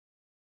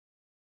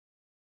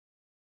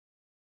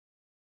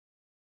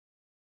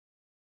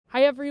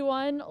Hi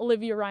everyone,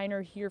 Olivia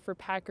Reiner here for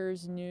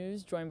Packers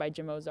News, joined by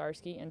Jim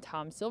Owczarski and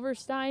Tom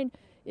Silverstein.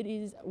 It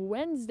is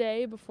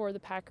Wednesday before the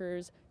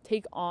Packers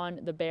take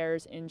on the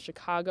Bears in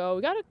Chicago.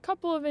 We got a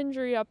couple of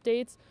injury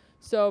updates.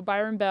 So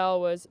Byron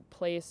Bell was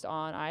placed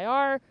on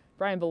IR.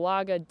 Brian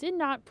Bulaga did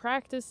not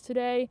practice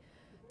today.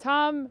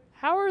 Tom,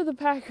 how are the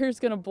Packers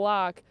going to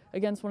block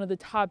against one of the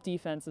top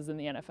defenses in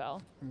the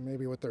NFL?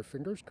 Maybe with their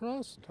fingers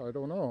crossed? I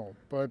don't know.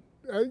 But,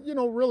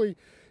 really,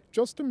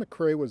 Justin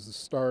McCray was the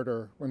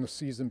starter when the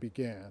season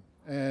began.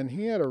 And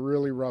he had a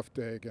really rough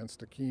day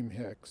against Akeem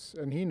Hicks.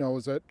 And he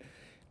knows it.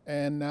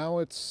 And now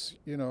it's,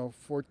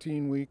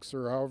 14 weeks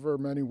or however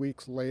many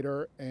weeks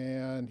later,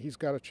 and he's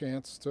got a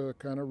chance to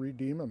kind of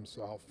redeem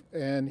himself.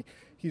 And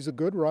he's a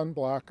good run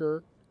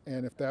blocker.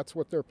 And if that's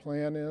what their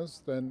plan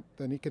is, then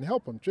he can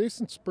help them.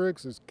 Jason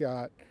Spriggs has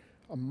got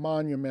a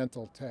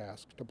monumental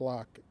task to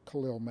block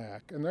Khalil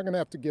Mack, and they're going to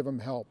have to give him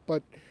help.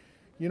 But,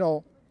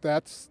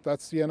 that's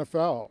the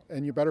NFL,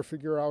 and you better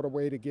figure out a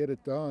way to get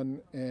it done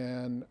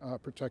and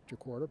protect your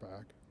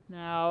quarterback.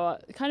 Now,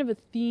 kind of a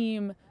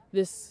theme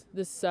this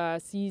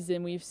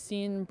season, we've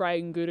seen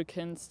Brian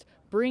Gutekunst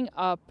bring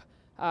up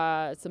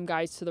some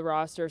guys to the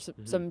roster,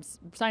 some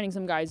signing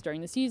some guys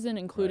during the season,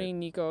 including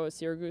Nico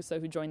Siragusa,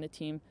 who joined the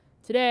team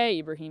today,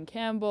 Ibrahim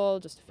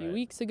Campbell just a few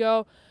weeks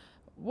ago.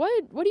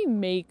 What do you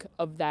make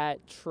of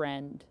that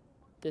trend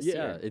this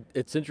year? Yeah,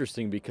 it's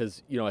interesting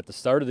because, at the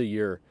start of the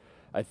year,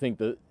 I think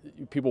that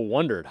people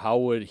wondered how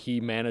would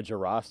he manage a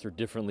roster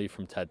differently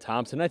from Ted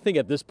Thompson. I think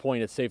at this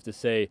point it's safe to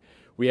say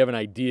we have an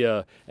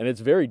idea, and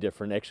it's very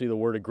different. Actually, the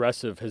word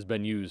aggressive has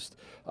been used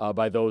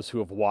by those who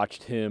have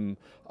watched him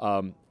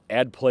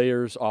add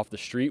players off the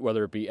street,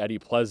 whether it be Eddie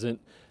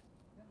Pleasant,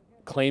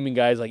 claiming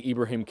guys like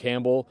Ibrahim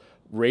Campbell,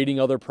 raiding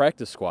other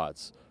practice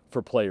squads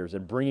for players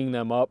and bringing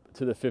them up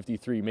to the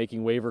 53,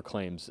 making waiver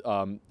claims.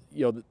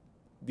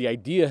 The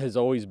idea has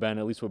always been,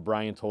 at least what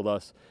Brian told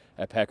us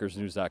at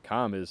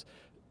PackersNews.com, is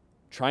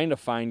trying to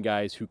find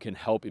guys who can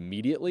help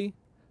immediately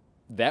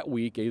that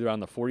week, either on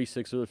the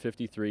 46 or the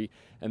 53,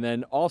 and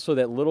then also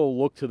that little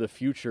look to the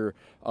future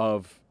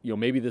of,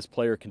 maybe this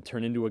player can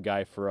turn into a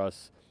guy for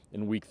us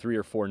in week 3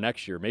 or 4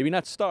 next year. Maybe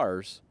not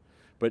stars,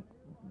 but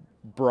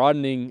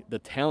broadening the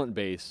talent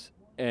base.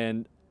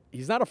 And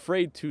he's not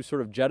afraid to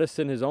sort of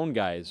jettison his own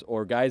guys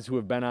or guys who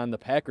have been on the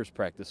Packers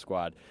practice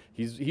squad.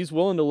 He's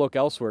willing to look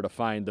elsewhere to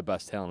find the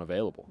best talent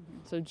available.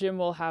 So Jim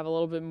will have a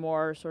little bit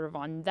more sort of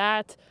on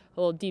that, a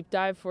little deep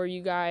dive for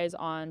you guys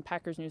on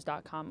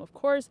PackersNews.com, of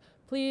course.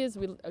 Please,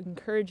 we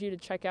encourage you to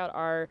check out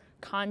our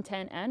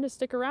content and to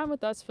stick around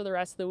with us for the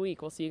rest of the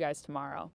week. We'll see you guys tomorrow.